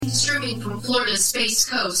streaming from Florida's Space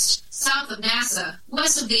Coast, south of NASA,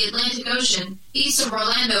 west of the Atlantic Ocean, east of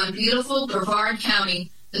Orlando and beautiful Brevard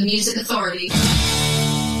County, the Music Authority.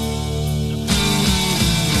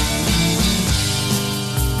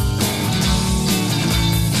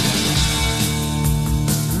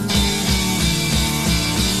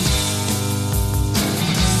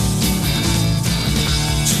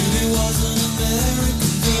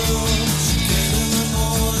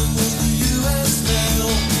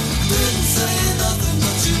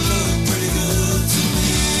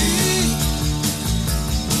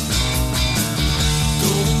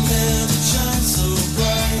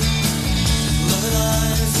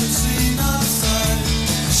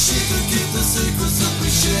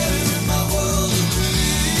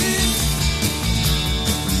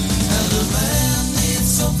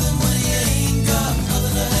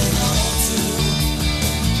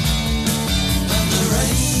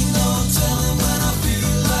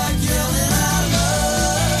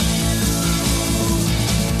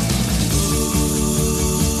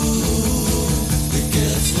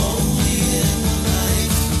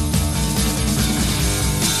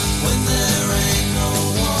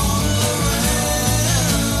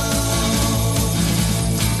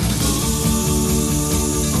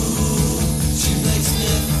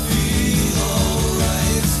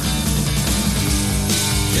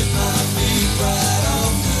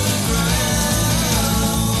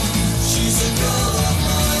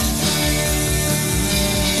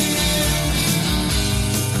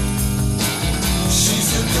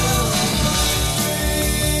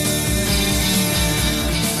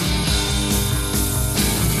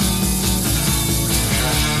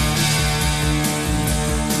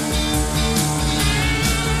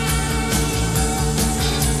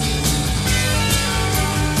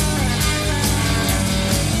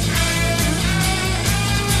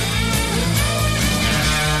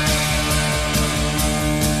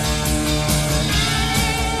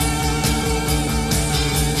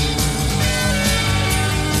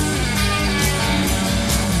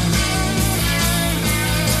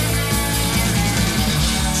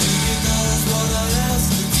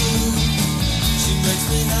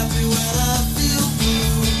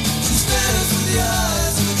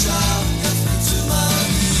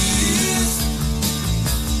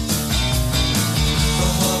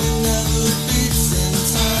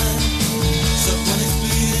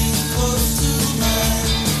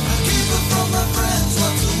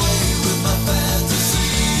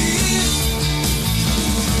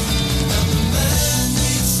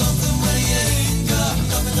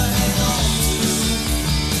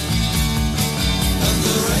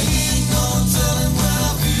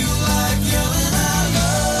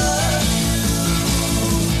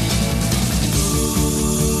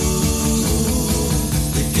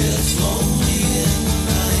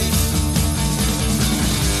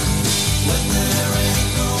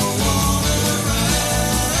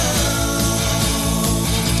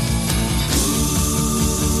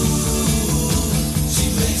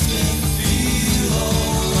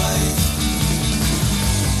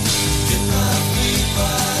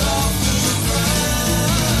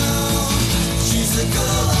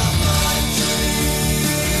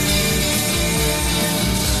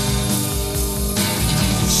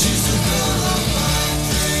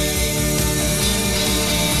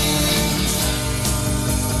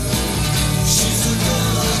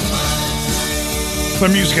 The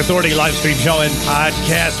Music Authority live stream show and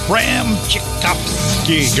podcast. Bram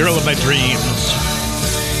Tchaikovsky, Girl of My Dreams.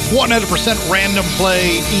 100% random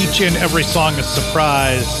play. Each and every song a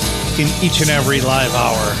surprise in each and every live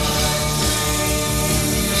hour.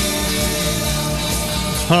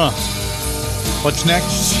 What's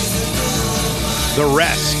next? The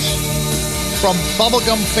Rest. From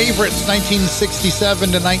Bubblegum Favorites 1967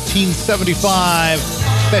 to 1975.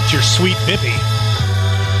 Bet your sweet bippy.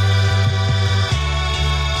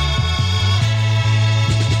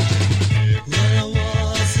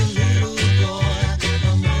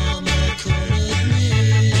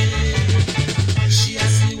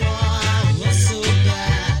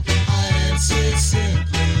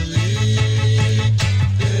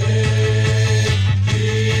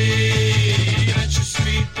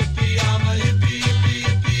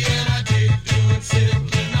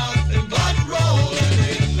 Rolling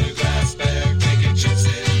in the grass back.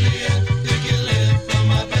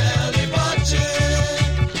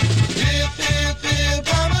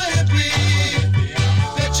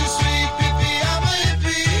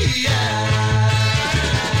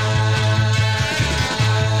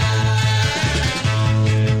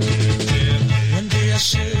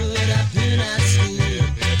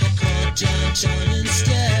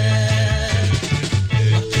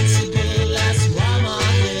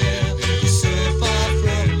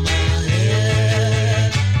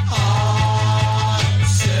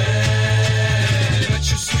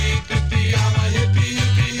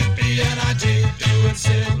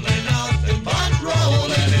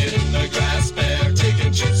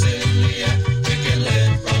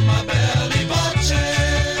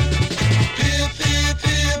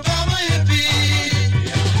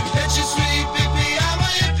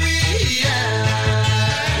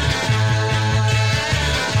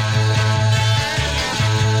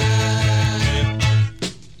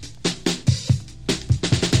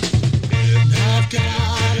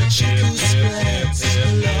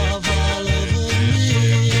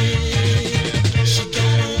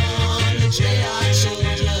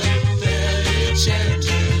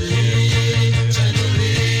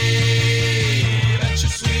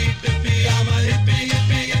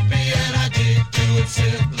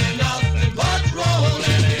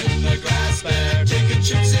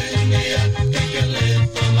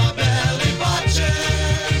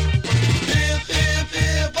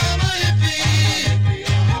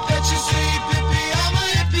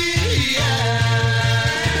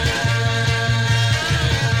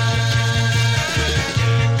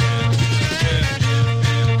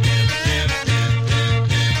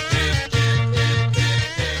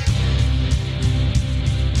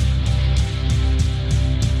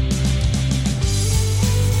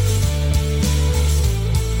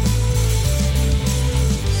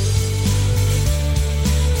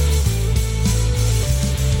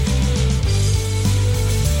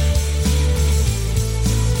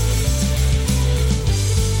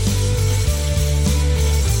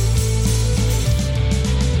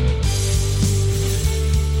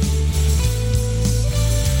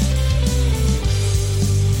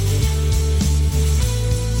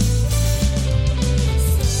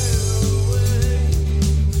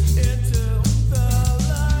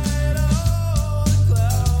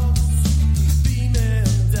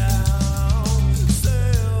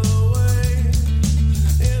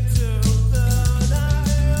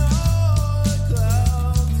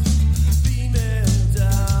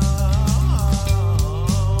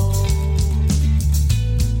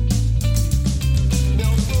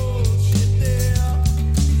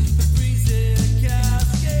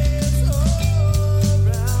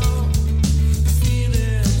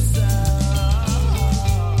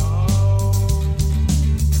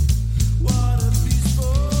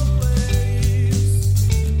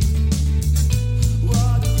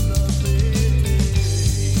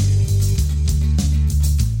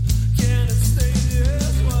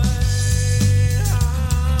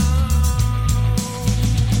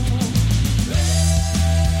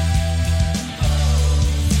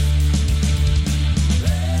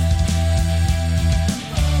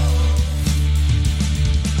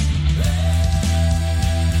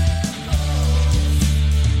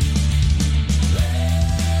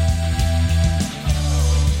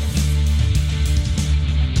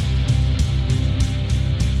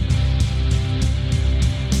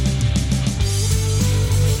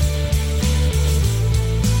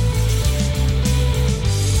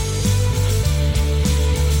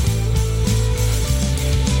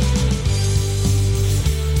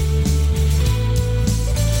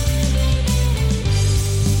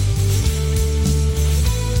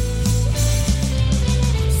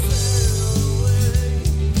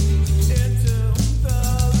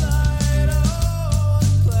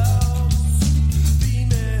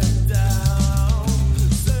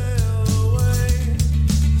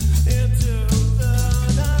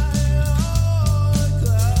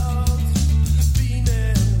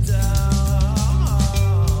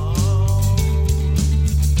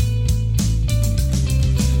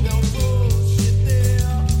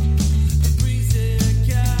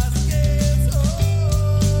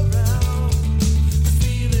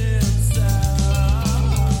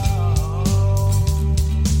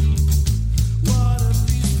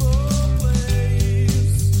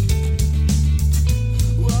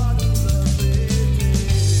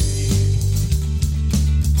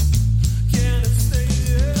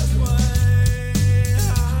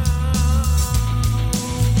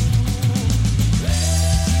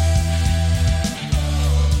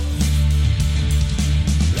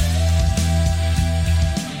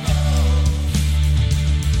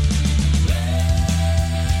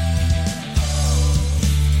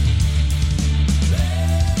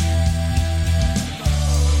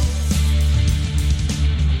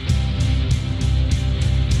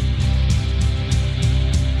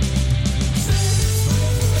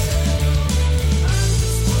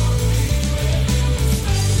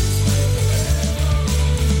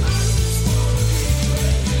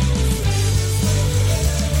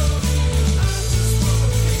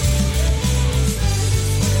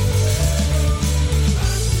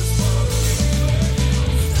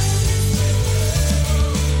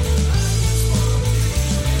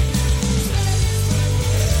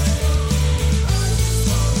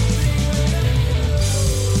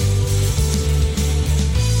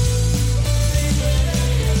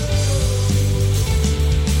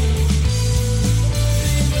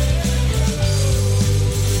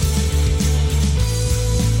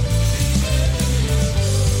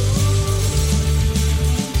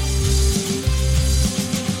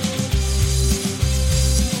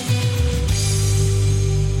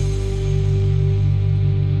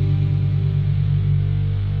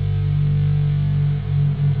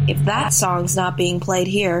 If that song's not being played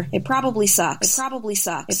here, it probably sucks. It probably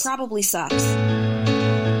sucks. It probably sucks.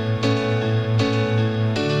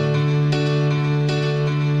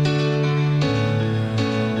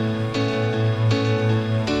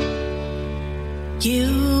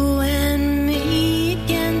 You and me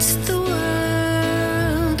against the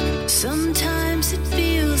world. Sometimes it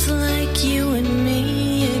feels like you and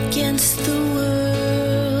me against the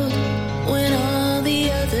world. When all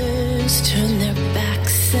the others turn their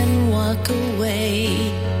backs and walk away,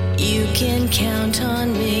 you can count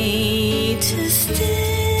on me to stay.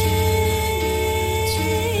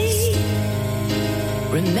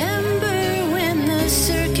 Remember when the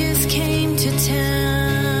circus came to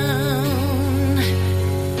town,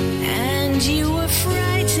 and you were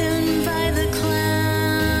frightened by the clown?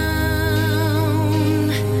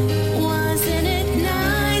 Wasn't it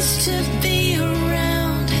nice to be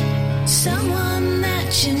around someone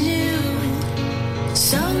that you knew,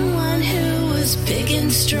 someone who was big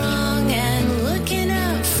and strong and looking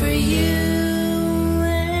out for you?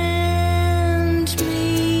 And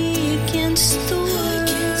me against the world.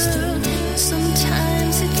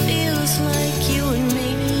 Sometimes it feels like you and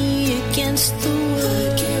me against the world.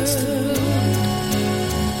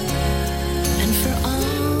 And for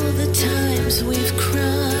all the times we've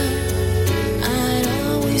cried, I'd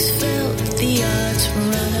always felt the odds were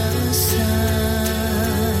on our side.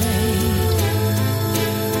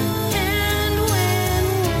 And when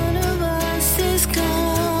one of us is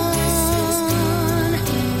gone,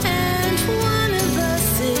 and one of us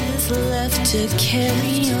is left to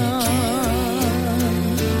carry on,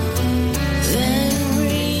 then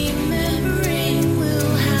remembering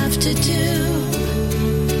we'll have to do.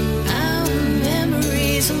 Our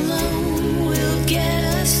memories alone will get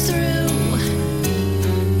us through.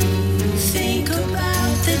 Think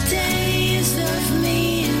about the days of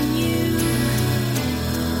me and you,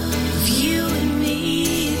 of you and me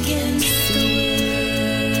against the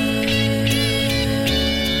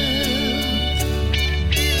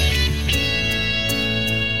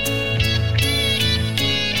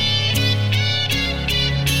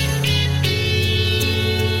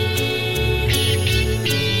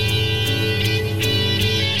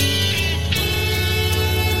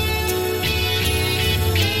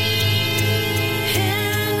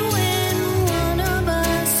And when one of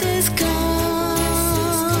us is gone,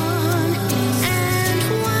 and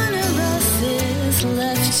one of us is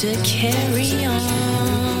left to carry on,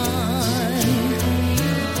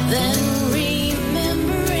 then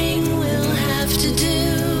remembering we'll have to do.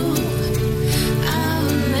 Our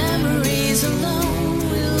memories alone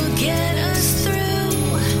will get us through.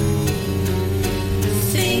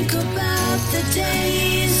 Think about the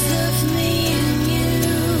days of me and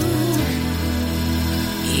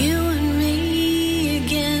you and me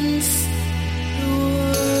against the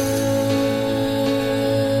world.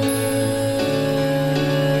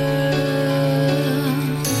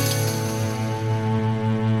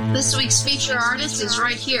 This week's feature artist is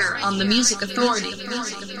right here on the Music Authority.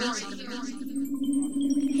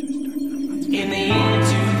 In the year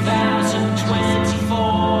 2024,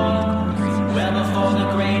 well before the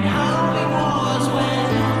great Holy Wars, when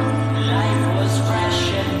life was fresh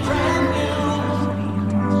and brand new,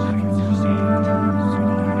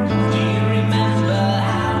 do you remember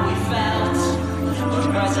how we felt when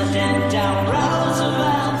President Down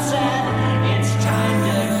Roosevelt said it's time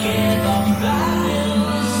to give up bad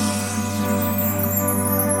news?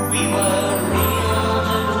 We were reeled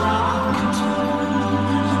and rocked,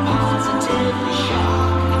 positively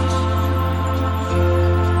shocked.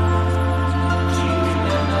 Do you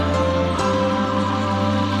remember?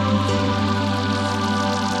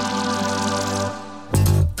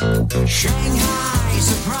 Shanghai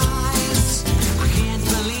surprise, I can't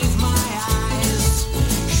believe my eyes.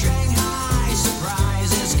 Shanghai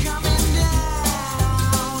surprise is coming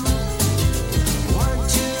down. Word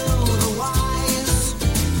to the wise,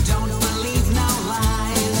 don't believe no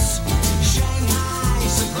lies. Shanghai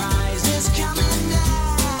surprise is coming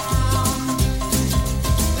down.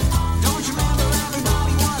 Don't you remember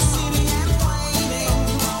everybody was sitting and waiting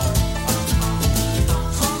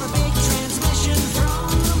for the big transmission from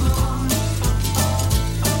the moon?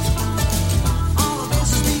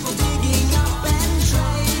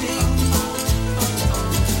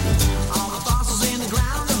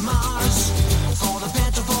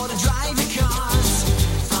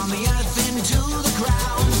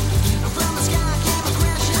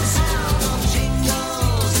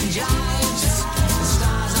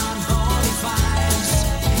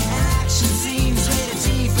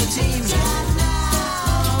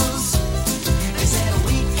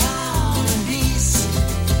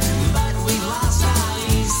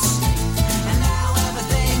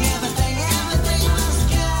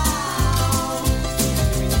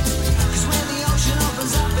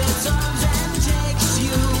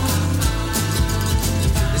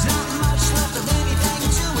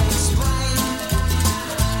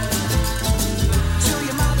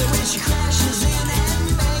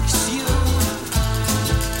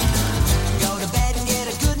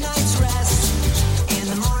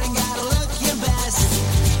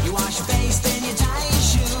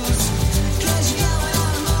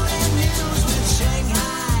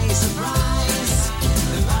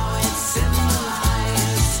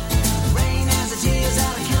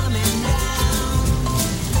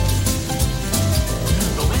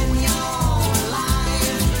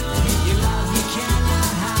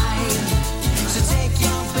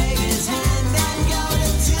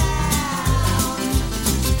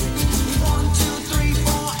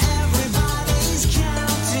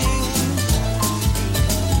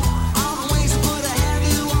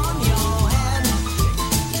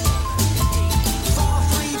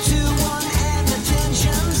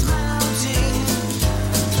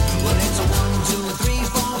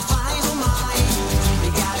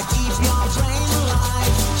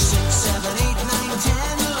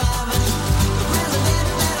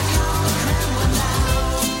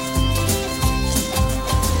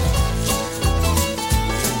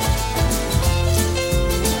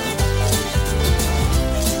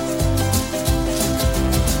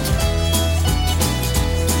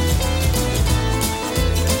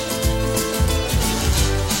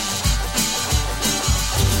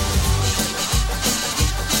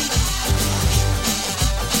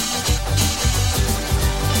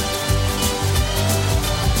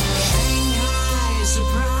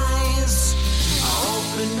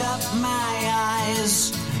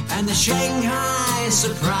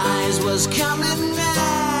 surprise was coming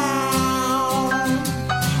now.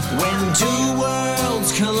 When two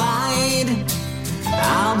worlds collide,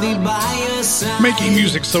 I'll be by your side. Making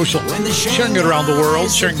music social, sharing it around the world,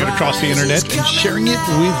 sharing it across the internet, and sharing it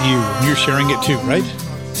with you. And you're sharing it too, right?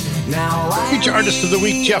 Feature Artist of the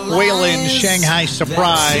Week, Jeff Whalen, Shanghai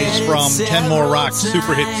Surprise from 10 More Rock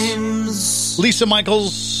Super Hits. Lisa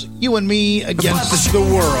Michaels, You and Me Against the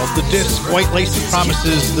World. The disc, White Lacy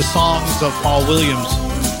Promises, the songs of Paul Williams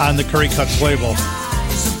on the Curry Cuts label.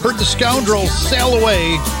 Heard the Scoundrels, Sail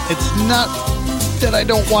Away. It's not that I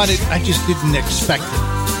don't want it, I just didn't expect it.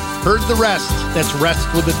 Heard the Rest, that's Rest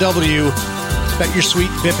with a W. Bet Your Sweet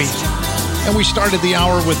Bippy. And we started the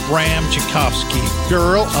hour with Bram Tchaikovsky,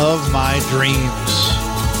 Girl of My Dreams.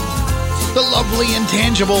 The Lovely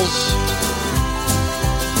Intangibles.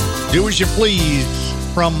 Do As You Please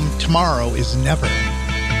from Tomorrow Is Never.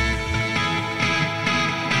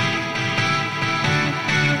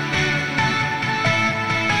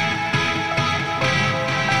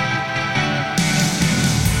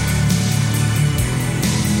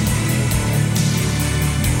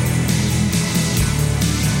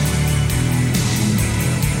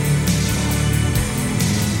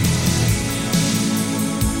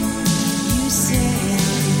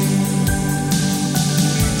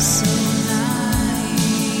 So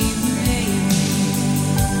light, baby.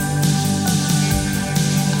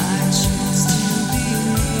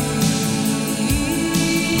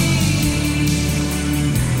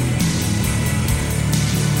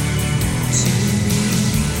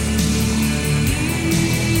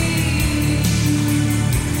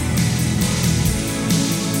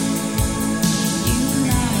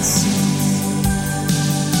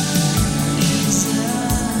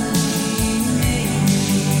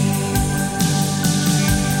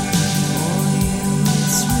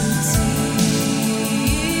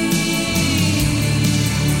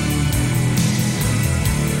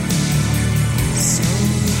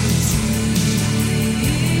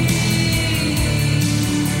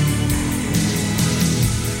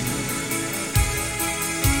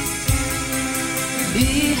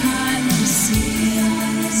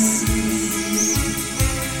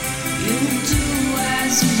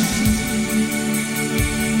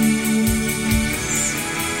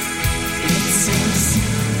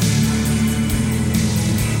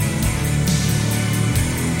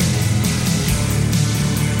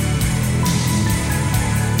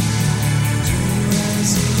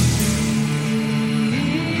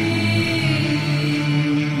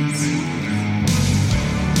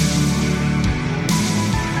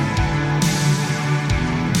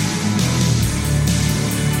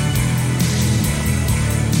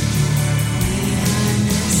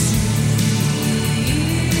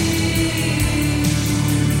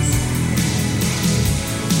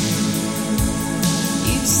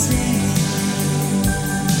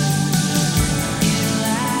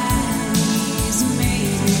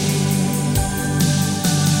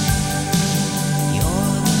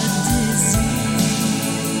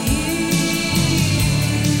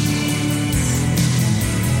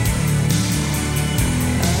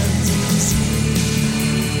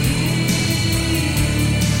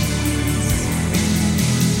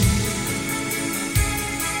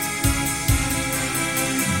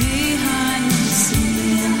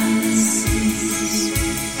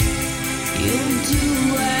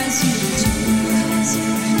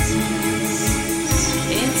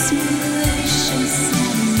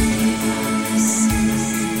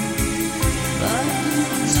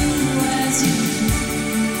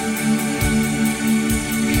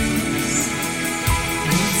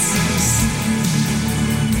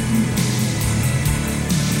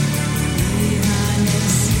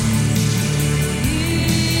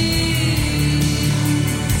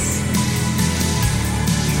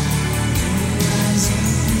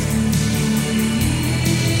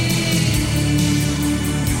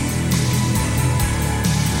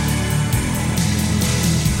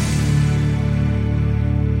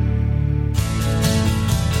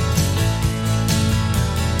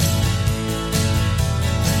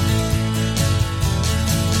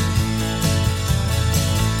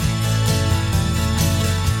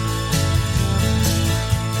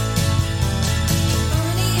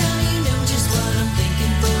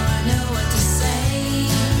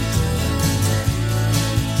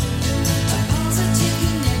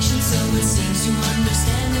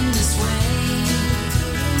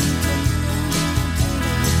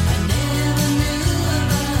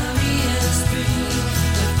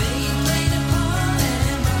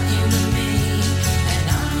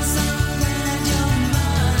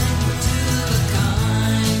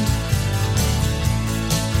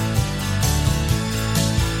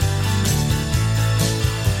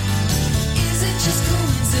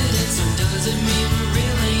 coincidence, or does it mean we're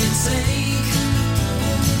really in sync?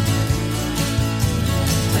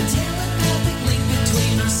 A telepathic link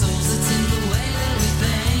between our souls, it's in the way that we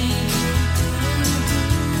think.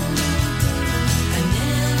 I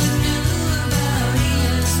never knew about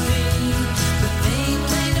ESP, but they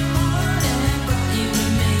played a part and brought you to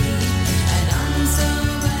me. And I'm so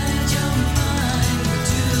glad you're mine, we're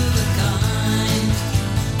two of a kind.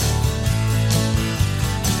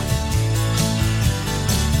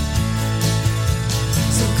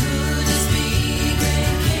 So could this be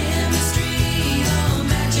great chemistry or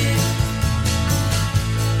magic?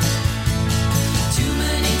 Too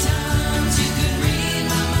many times you could read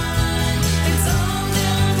my mind. It's all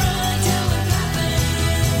downright telepathic.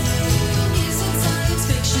 Isn't science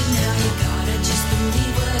fiction now? You gotta just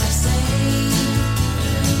believe what I say.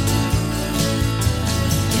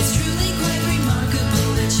 It's truly quite remarkable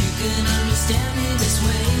that you can understand me this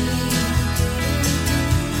way.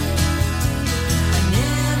 I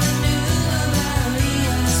never knew about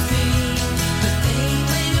ESP, but they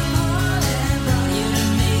played a part and brought you to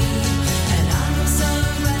me. And I'm so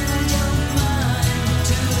glad you're mine,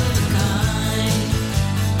 two of a kind.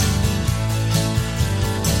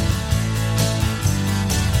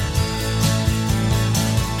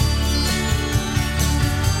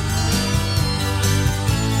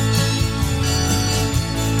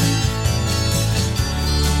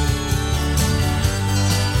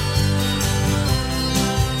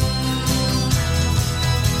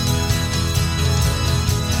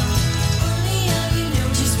 Only how you know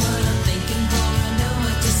just what I'm thinking, for I know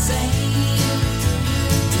what to say.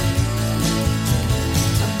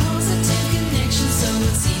 A positive connection, so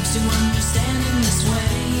it seems to understand in this way.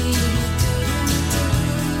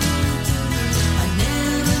 I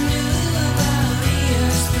never knew about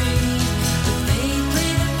ESP, but they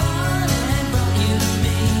played a part and brought you to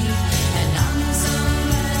me. And I'm so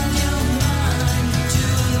glad you're mine,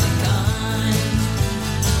 two of a kind.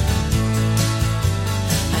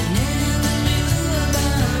 I never knew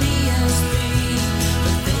about ESP,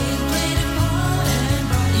 but they played a part and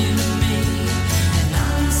brought you to me. And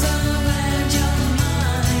I'm so glad you're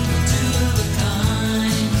mine, two of a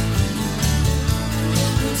kind.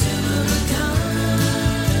 Two of a kind.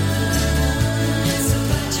 So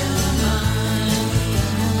glad you're mine.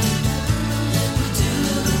 Two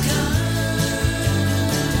of a kind.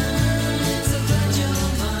 So glad you're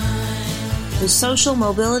mine. The social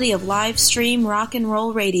mobility of live stream rock and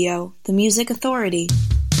roll radio, the Music Authority.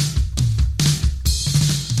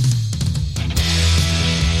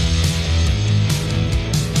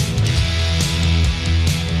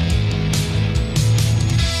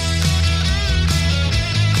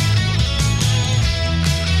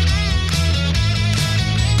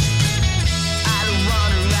 I don't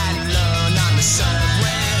wanna ride alone on the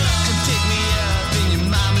subway. Come pick me up in your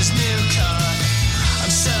mama's new car. I'm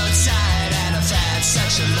so tired and I've had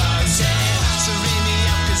such a long day. So ring me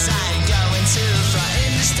up 'cause I ain't going to frighten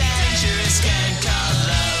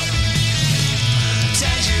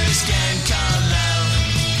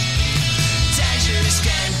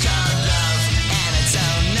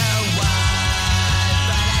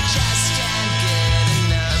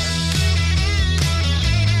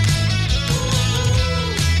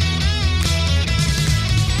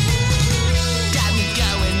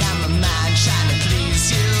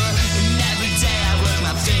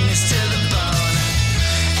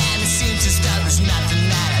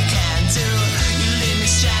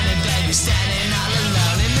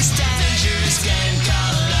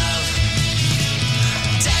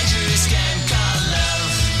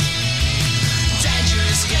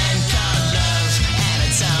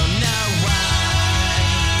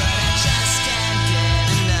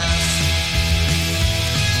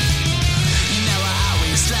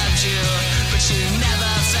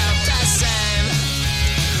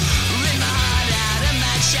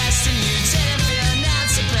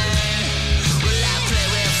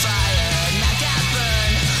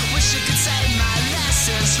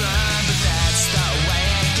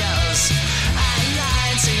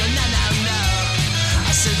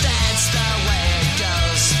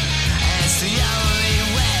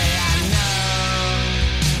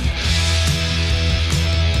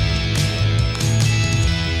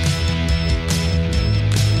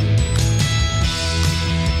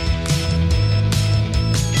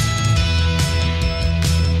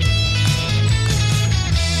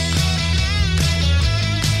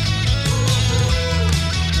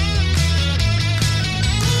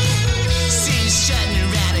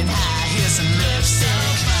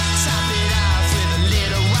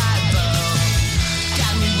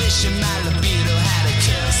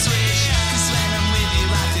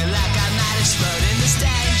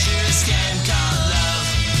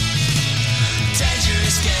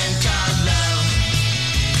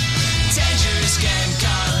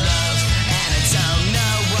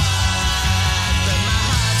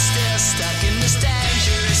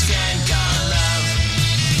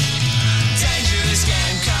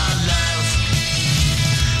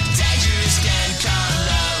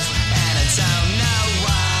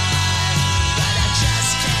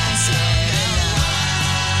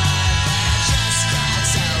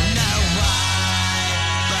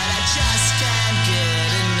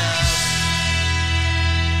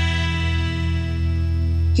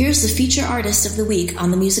Here's the feature artist of the week on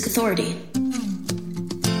the Music Authority.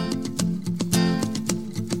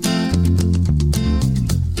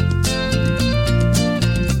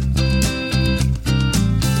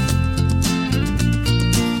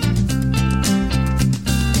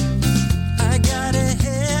 I got a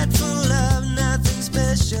head full of nothing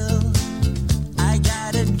special. I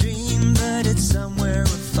got a dream, but it's somewhere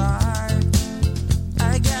afar.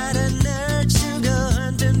 I got a urge to go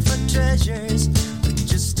hunting for treasures, but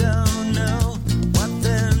just don't know what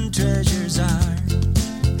them treasures are.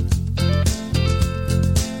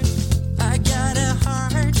 I got a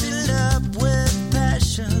heart filled up with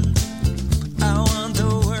passion. I want the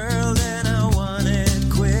world and I want it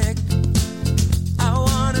quick. I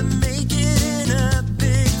want to make it in a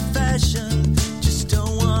big fashion. Just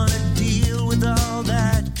don't want to deal with all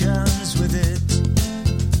that comes with it.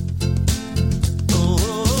 Oh,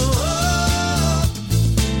 oh,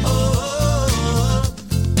 oh, oh.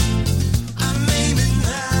 I'm aiming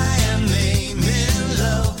high, I'm aiming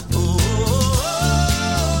low. Oh,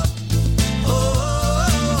 oh,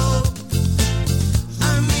 oh.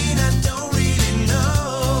 I mean, I don't really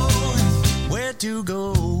know where to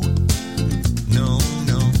go. No,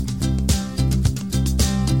 no.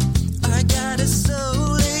 I got a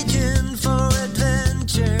soul aching for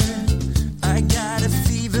adventure. I got a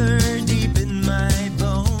fever deep in my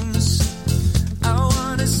bones. I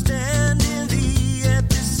wanna stand in the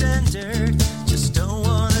epicenter. Just don't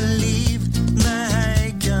wanna leave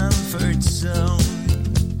my comfort zone.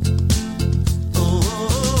 Oh,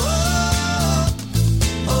 oh,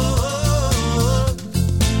 oh, oh, oh.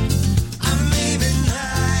 I'm aiming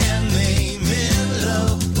high, I'm aiming low.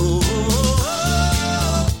 Oh,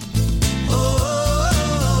 oh, oh,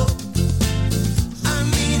 oh. I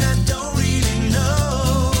mean, I don't really know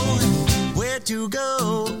where to go.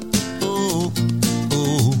 Oh,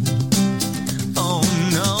 oh, oh,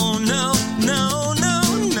 no, no, no, no,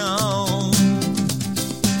 no.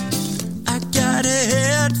 I got a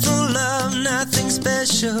head full of nothing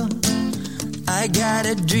special. I got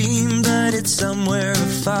a dream, but it's somewhere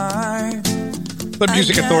afar. The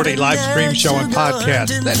Music Authority live stream show and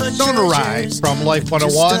podcast. That's Sona Ride from Life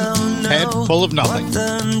 101, Head Full of Nothing.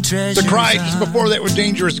 The Crikes, before that was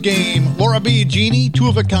Dangerous Game. Laura B. Genie, Two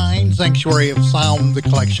of a Kind, Sanctuary of Sound, the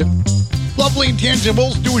collection. Lovely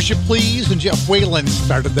Intangibles, Do As You Please, and Jeff Whalen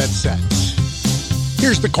started that set.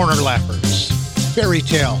 Here's the Corner Laughers, Fairy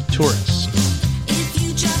Tale Tourist. If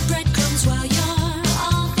you drop breadcrumbs while you're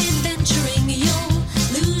off adventuring, you'll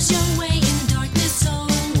lose your way in darkness, so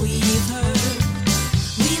we've heard.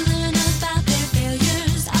 We learn about their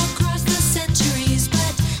failures across the centuries,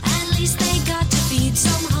 but at least they got to feed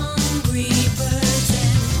some hungry birds.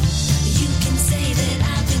 And you can say that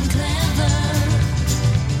I've been clever,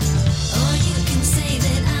 or you can say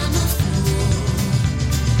that I'm a fool,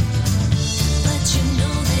 but you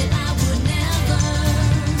know that I would never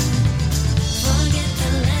forget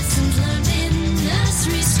the lesson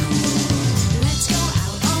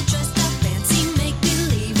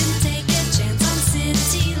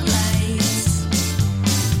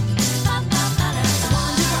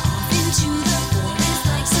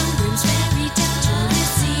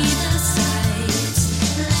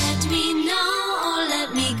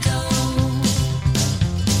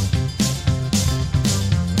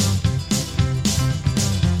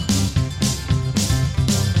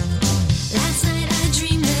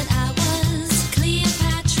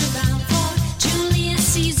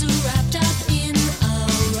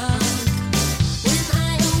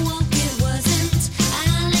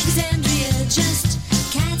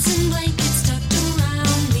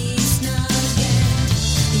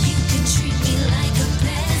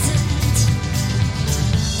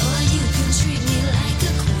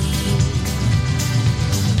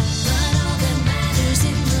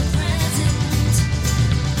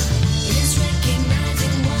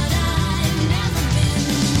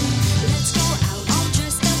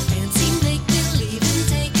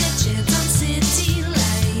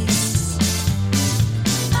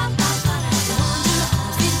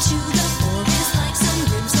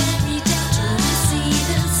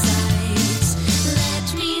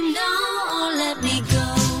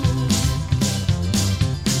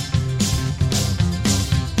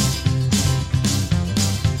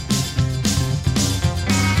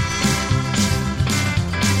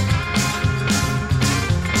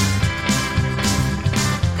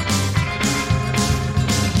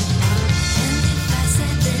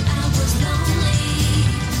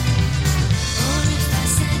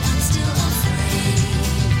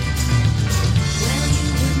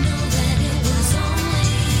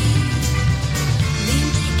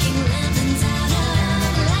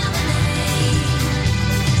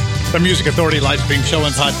The Music Authority live stream show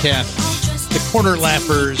and podcast. The Corner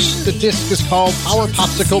Laughers. The disc is called Power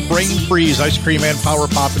Popsicle, Brain Freeze, Ice Cream and Power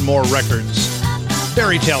Pop and More Records.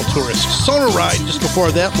 Fairy Tale Tourist. Sonar Ride. Just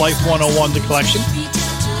before that, Life 101, the collection.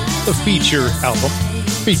 The feature album.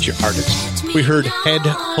 Feature artist. We heard Head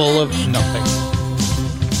Full of Nothing.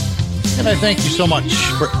 And I thank you so much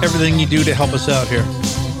for everything you do to help us out here.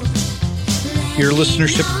 Your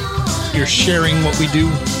listenership, your sharing what we do,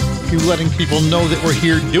 you letting people know that we're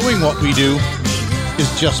here doing what we do is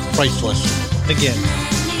just priceless. Again,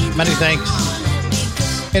 many thanks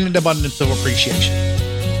and an abundance of appreciation.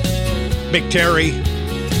 Big Terry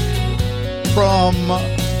from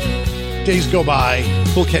Days Go By,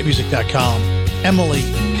 CoolCatMusic.com. Emily,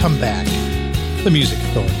 Come Back, The Music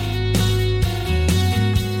Authority.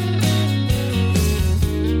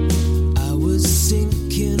 I was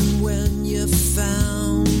sinking when you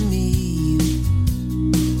found me,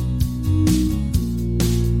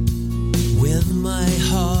 with my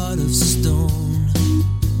heart of stone.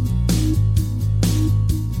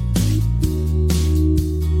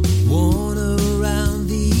 Worn around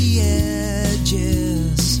the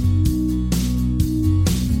edges,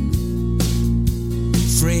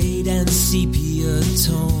 frayed and sepia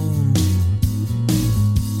toned.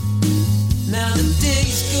 Now the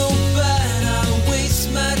days go by and I waste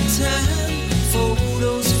my time.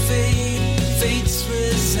 Photos fade, fates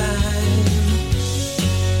resign.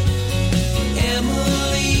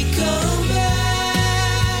 Emily, come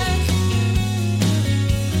back.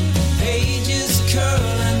 Pages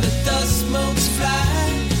curl and the dust motes fly.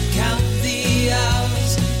 Count the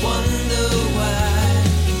hours, wonder why.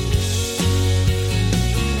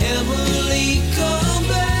 Emily, come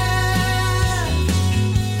back.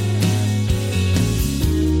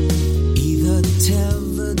 Either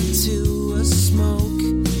tethered to a smoke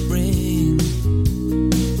ring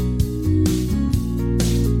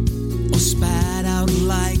or spat out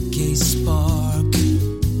like a spark.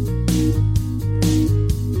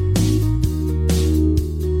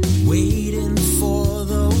 Waiting for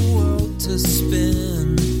the world to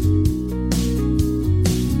spin,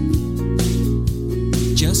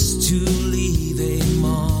 just to leave a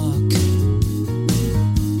mark.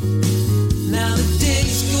 Now the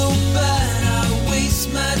days go by and I waste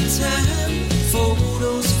my time.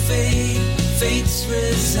 Photos fade, fates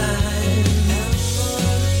resign.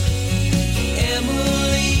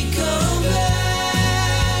 Emily, come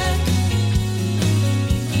back.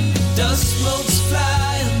 Dust motes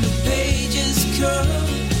fly and the pages curl.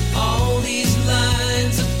 All these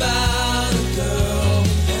lines about a girl.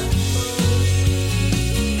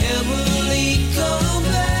 Emily, come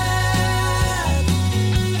back.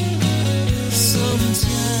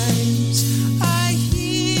 Sometimes I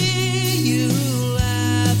hear you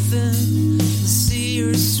laughing, see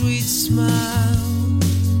your sweet smile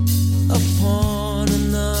upon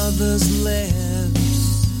another's lips.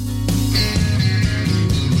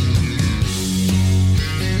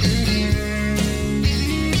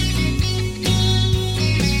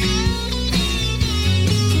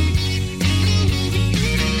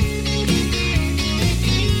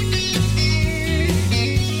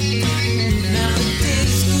 Now the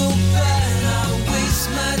days go by and I waste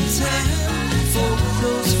my time.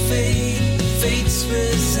 Photos fade, fates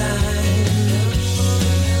resign.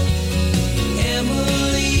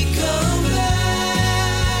 Emily, come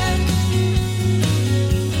back.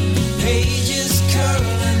 Pages curl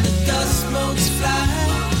and the dust motes fly.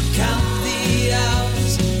 Count the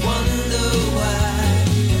hours, wonder why.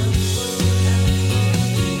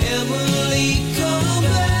 Emily, come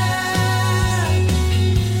back.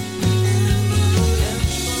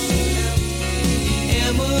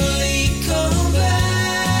 Emily, come back.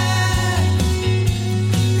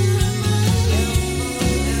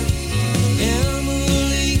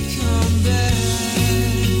 Emily, come back.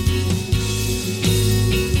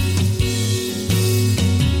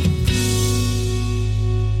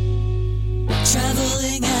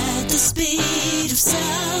 Traveling at the speed of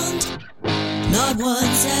sound. Not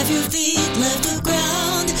once have your feet left the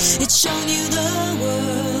ground. It's shown you the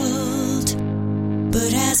world,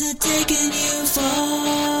 but hasn't taken you far.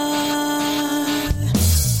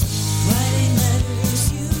 Writing letters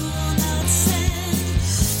you will not send.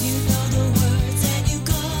 You know the words and you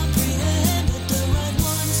comprehend, but the right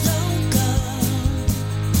ones don't come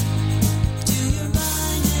to your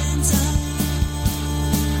mind and time.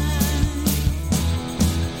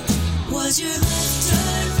 Was your left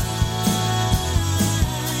turn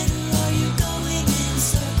right, or are you going in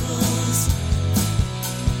circles?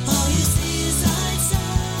 All you see is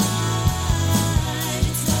outside.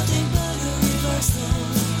 It's nothing but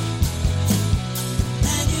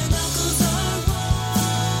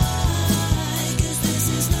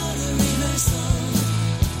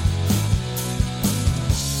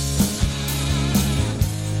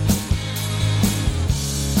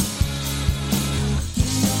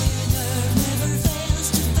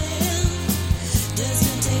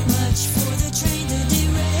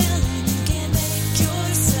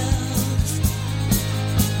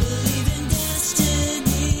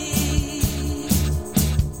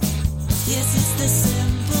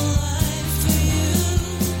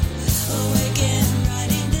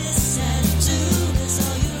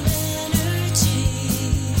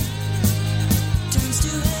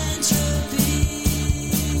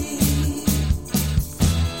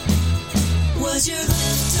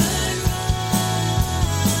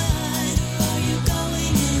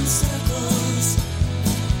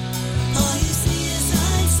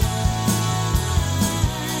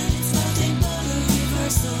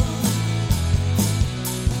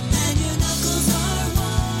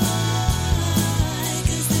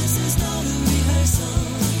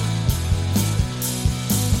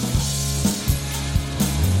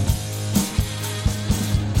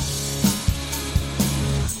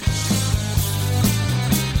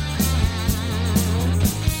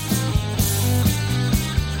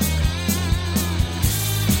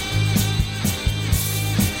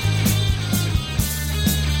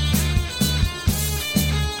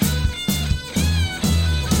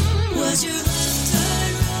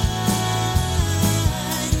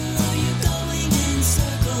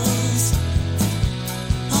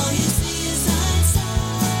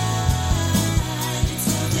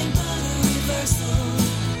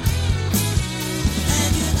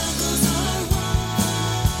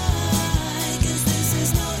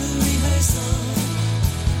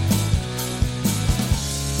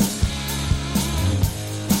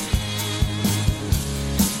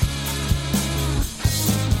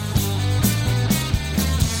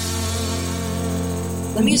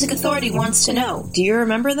Music Authority wants to know, do you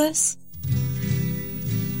remember this?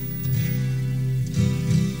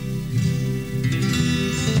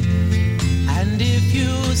 And if you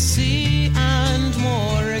see and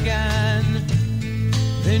more again,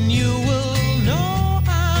 then you will know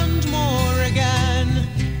and more again,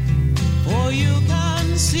 for you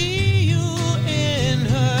can see you in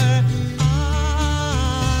her eyes.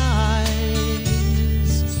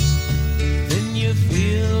 Then you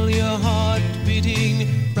feel your heart beating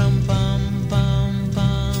from bum bum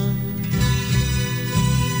bum.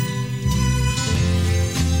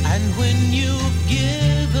 And when you've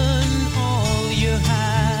given all you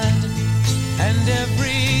had, and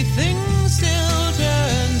everything still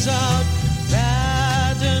turns out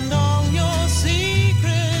bad, and all your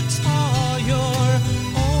secrets are your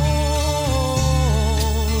own,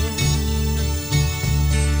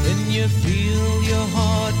 then you feel your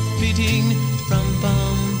heart beating from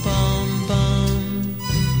bum bum bum.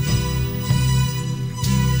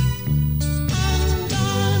 And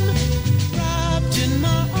I'm wrapped in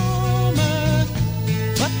my armor,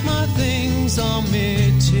 but my things are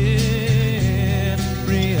material.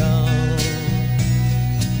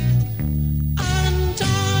 And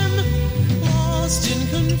I'm lost in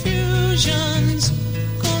confusions,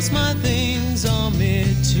 'cause my things are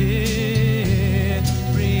material.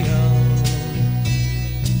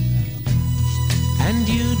 And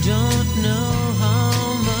you don't know how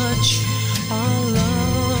much I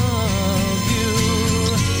love you.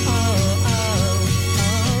 Oh, oh,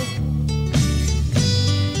 oh.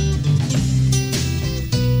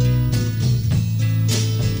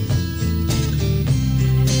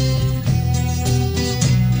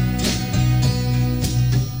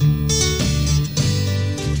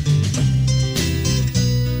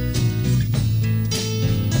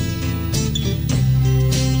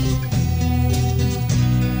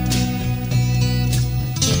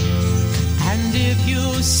 And if you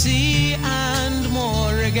see and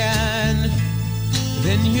more again,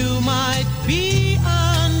 then you might be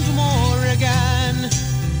and more again,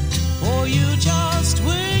 or you just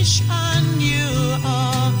wish and you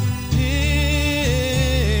are here.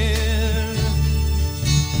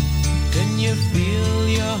 Then you feel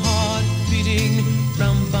your heart beating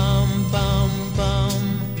from bum bum bum.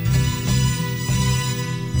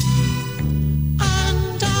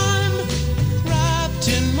 And I'm wrapped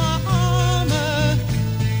in my armor,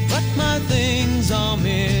 but my things are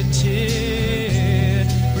material.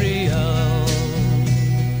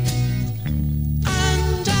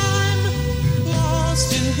 And I'm lost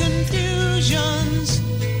in confusions,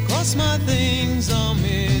 'cause my things are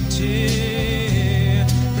material.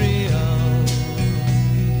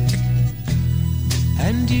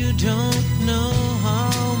 And you don't know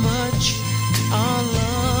how much I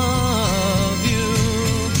love you.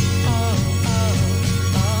 Oh, oh,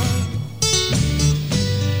 oh.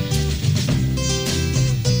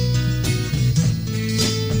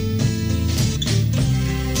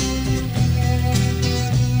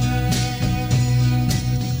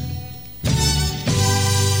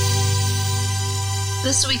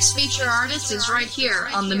 This week's feature artist is right here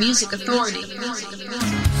on the Music Authority. I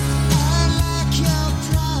like your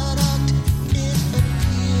product, it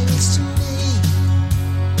appeals to me.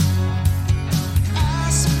 I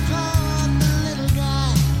support the little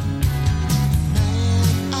guy, man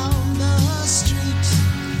on the street.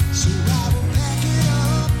 So I will pack it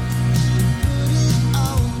up, put it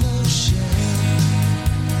on the shelf.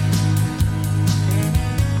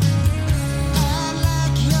 I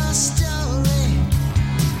like your story,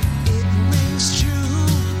 it rings true.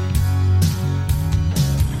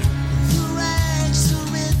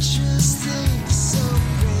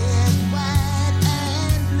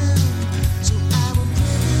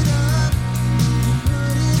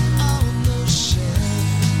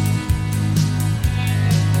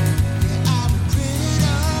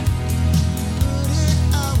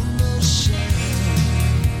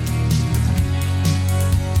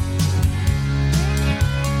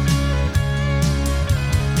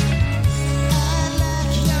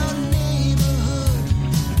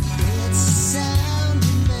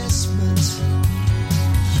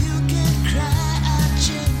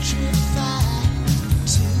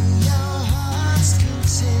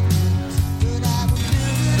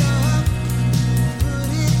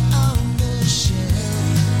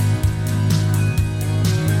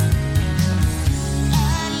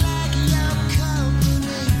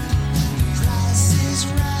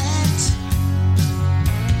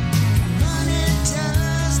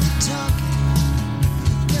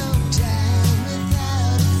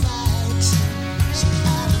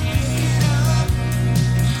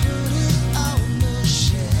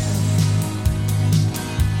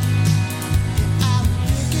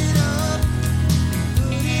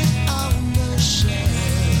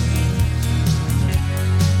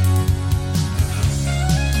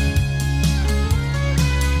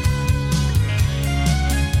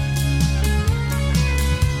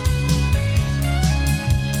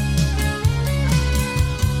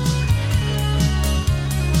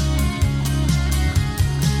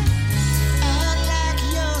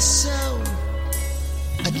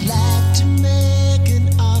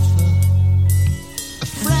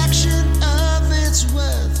 it's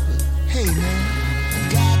worth, but hey man,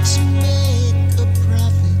 I got to make a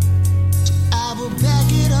profit. So I will back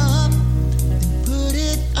it up and put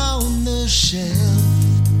it on the shelf.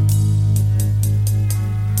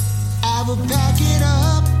 I will back it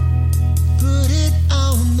up, put it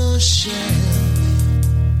on the shelf.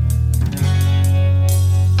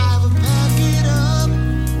 I will back it up,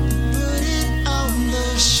 put it on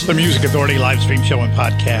the shelf. The Music Authority live stream show and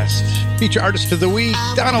podcast. Feature artist of the week,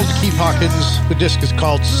 Donald Keith Hawkins. The disc is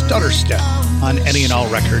called Stutter Step on Any and All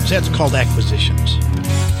Records. That's called Acquisitions.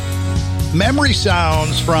 Memory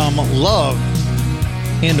sounds from Love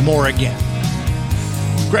and More Again.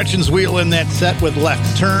 Gretchen's Wheel in that set with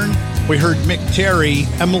Left Turn. We heard Mick Terry,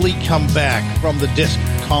 Emily Come Back from the disc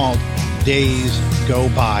called Days Go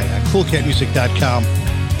By at CoolCatMusic.com.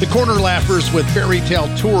 The Corner Laughers with Fairy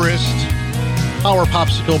Tale Tourist. Power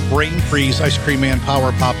Popsicle, Brain Freeze, Ice Cream Man,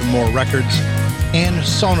 Power Pop, and More Records. And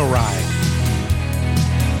Sonoride.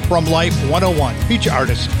 From Life 101, feature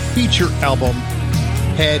artist, feature album,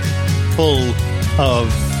 Head Full of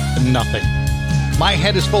Nothing. My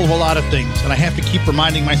head is full of a lot of things, and I have to keep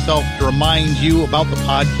reminding myself to remind you about the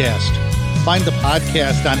podcast. Find the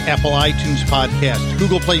podcast on Apple iTunes Podcast,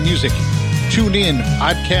 Google Play Music, TuneIn,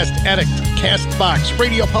 Podcast Addict, CastBox,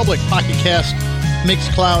 Radio Public, Pocket Cast,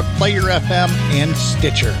 Mixcloud, Player FM, and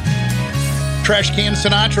Stitcher. Trash Can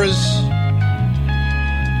Sinatra's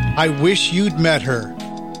I Wish You'd Met Her.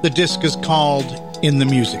 The disc is called In the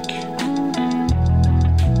Music.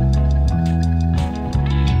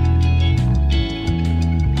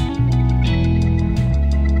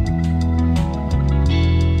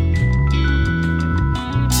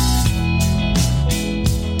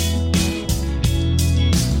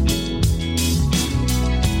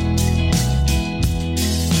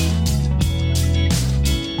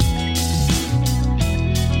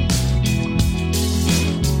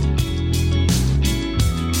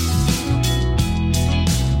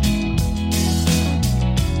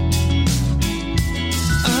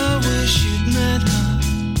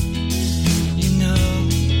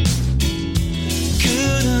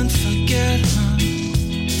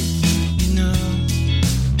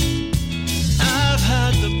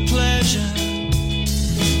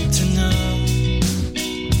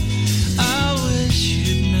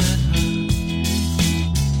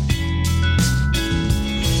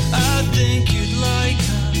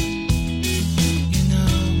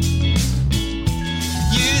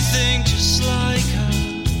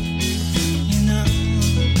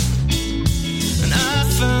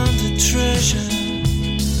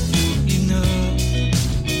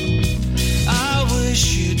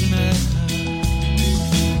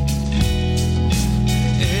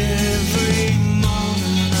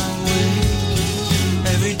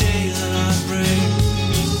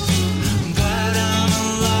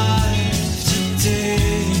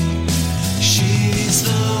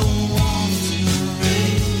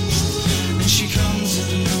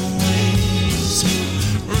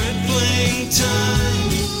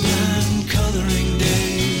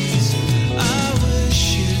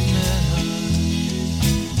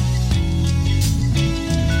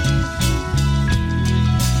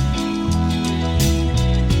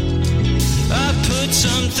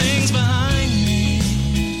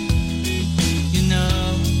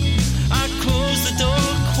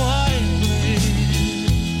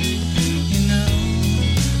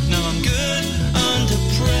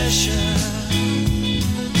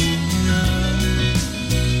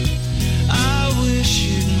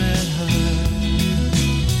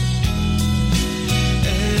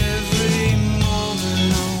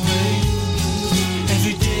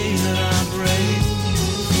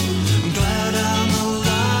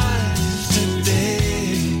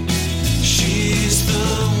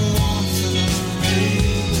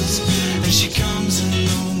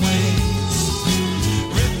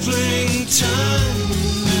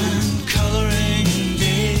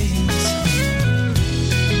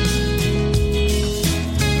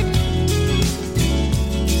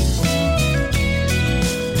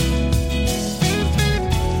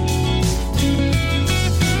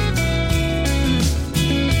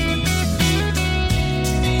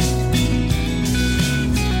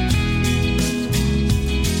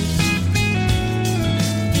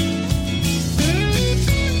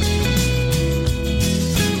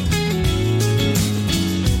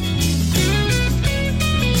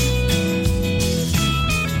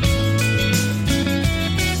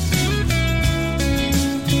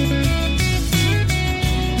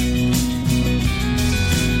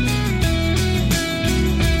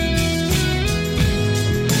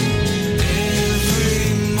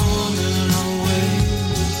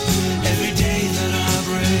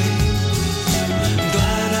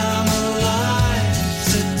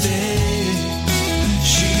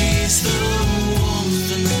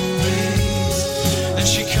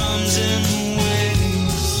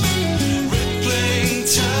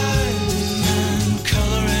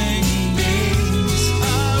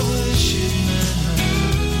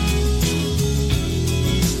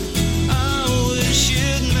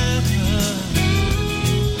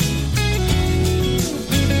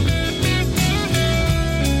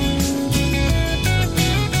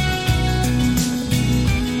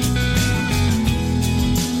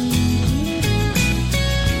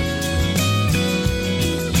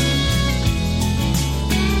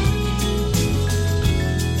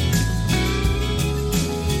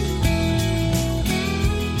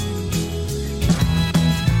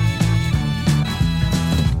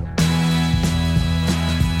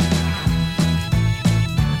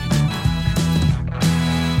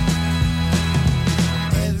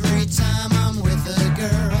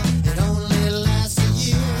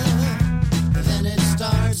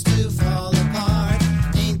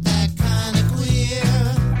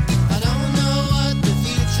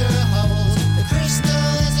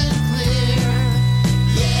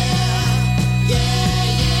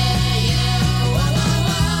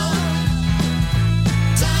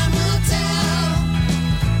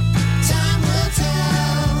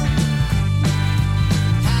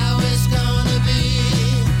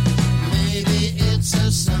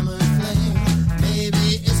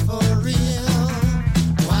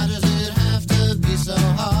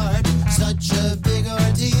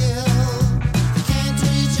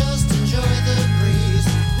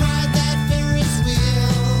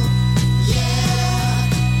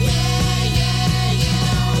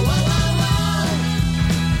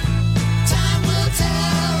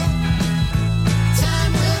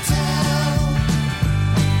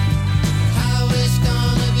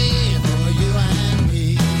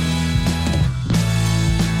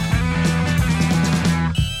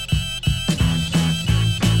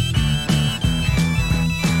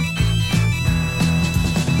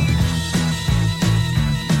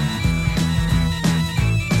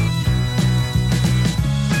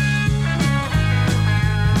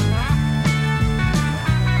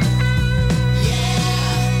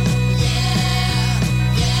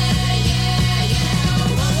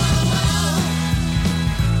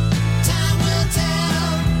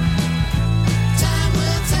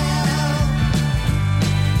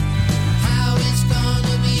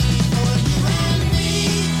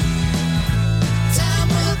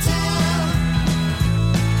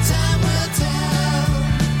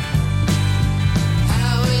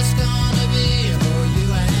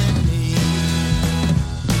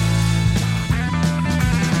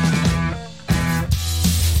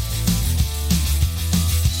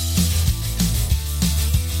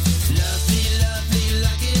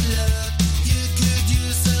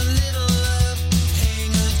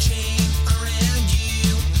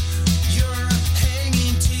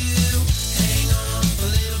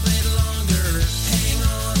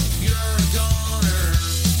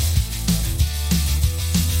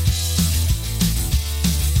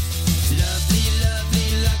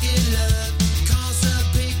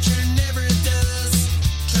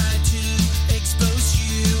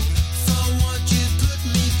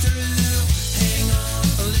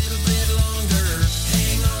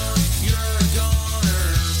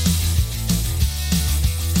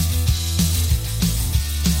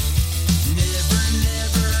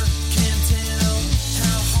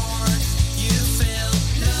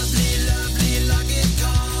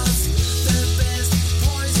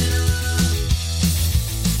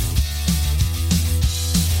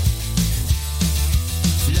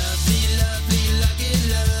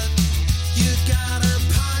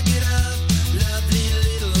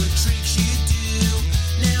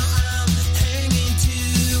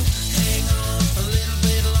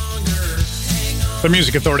 The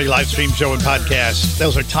Music Authority live stream show and podcast.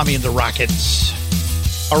 Those are Tommy and the Rockets.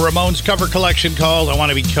 A Ramones cover collection called I Want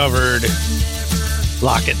to Be Covered.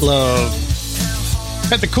 Locket Love.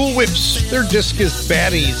 At the Cool Whips, their disc is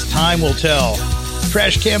Baddies, Time Will Tell.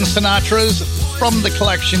 Trash Can Sinatra's from the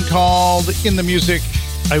collection called In the Music,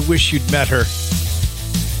 I Wish You'd Met Her.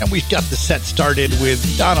 And we've got the set started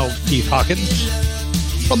with Donald Keith Hawkins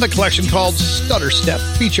from the collection called Stutter Step,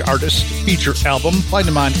 feature artist, feature album. Find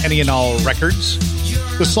them on Any and All Records.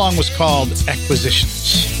 The song was called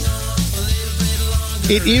Acquisitions.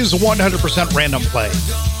 It is 100% random play.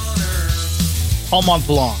 All month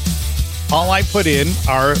long. All I put in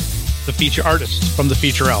are the feature artists from the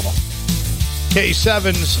feature album.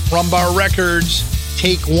 K7's Rumbar Records,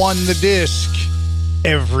 Take One the disc,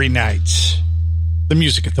 every night. The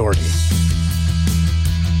Music Authority.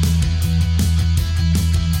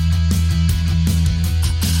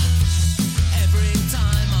 Every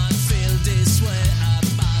time I feel this way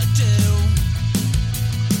about you,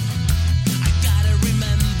 I gotta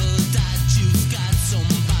remember that you've got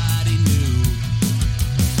somebody new.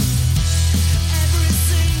 Every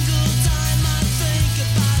single time I think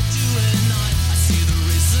about you and I see the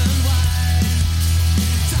reason why.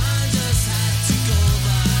 Time just had to go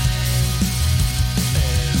by.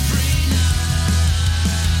 Every night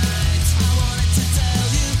I wanted to tell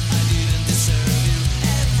you I didn't deserve you.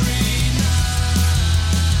 Every night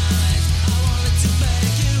I wanted to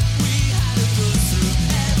beg you, we had to push through.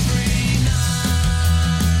 Every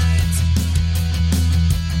night,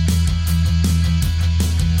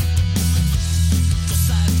 'cause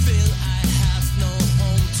I feel I have no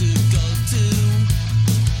home to go to.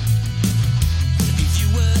 If you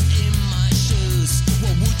were in my shoes,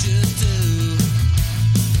 what would you do?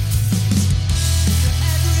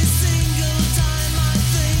 Every single time I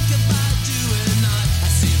think about you and I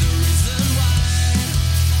see the reason why.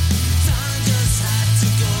 Time just had to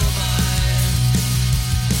go by.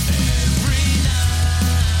 Every night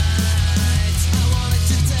I wanted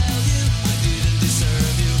to tell you I didn't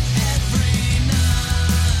deserve you. Every night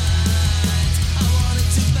I wanted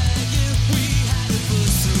to beg you, we had to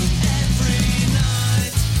push through. Every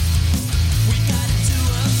night we got into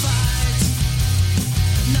a fight.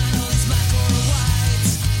 Not always black or white,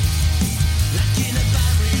 like in a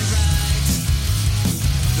bad rewrite.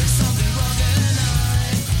 There's something wrong and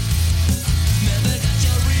I never got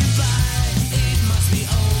your reply. It must be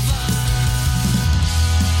over.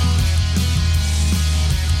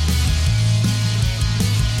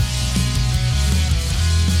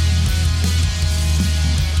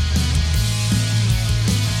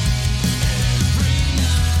 Every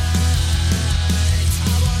night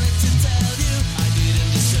I wanted to tell you I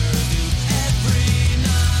didn't deserve you. Every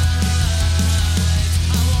night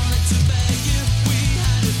I wanted to beg you, we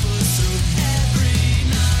had to push through. Every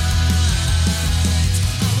night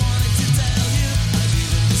I wanted to tell you I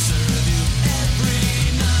didn't deserve you. Every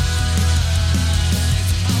night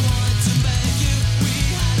I wanted to beg you, we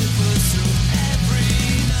had to push through. Every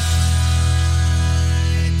night.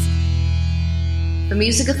 The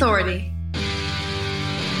Music Authority.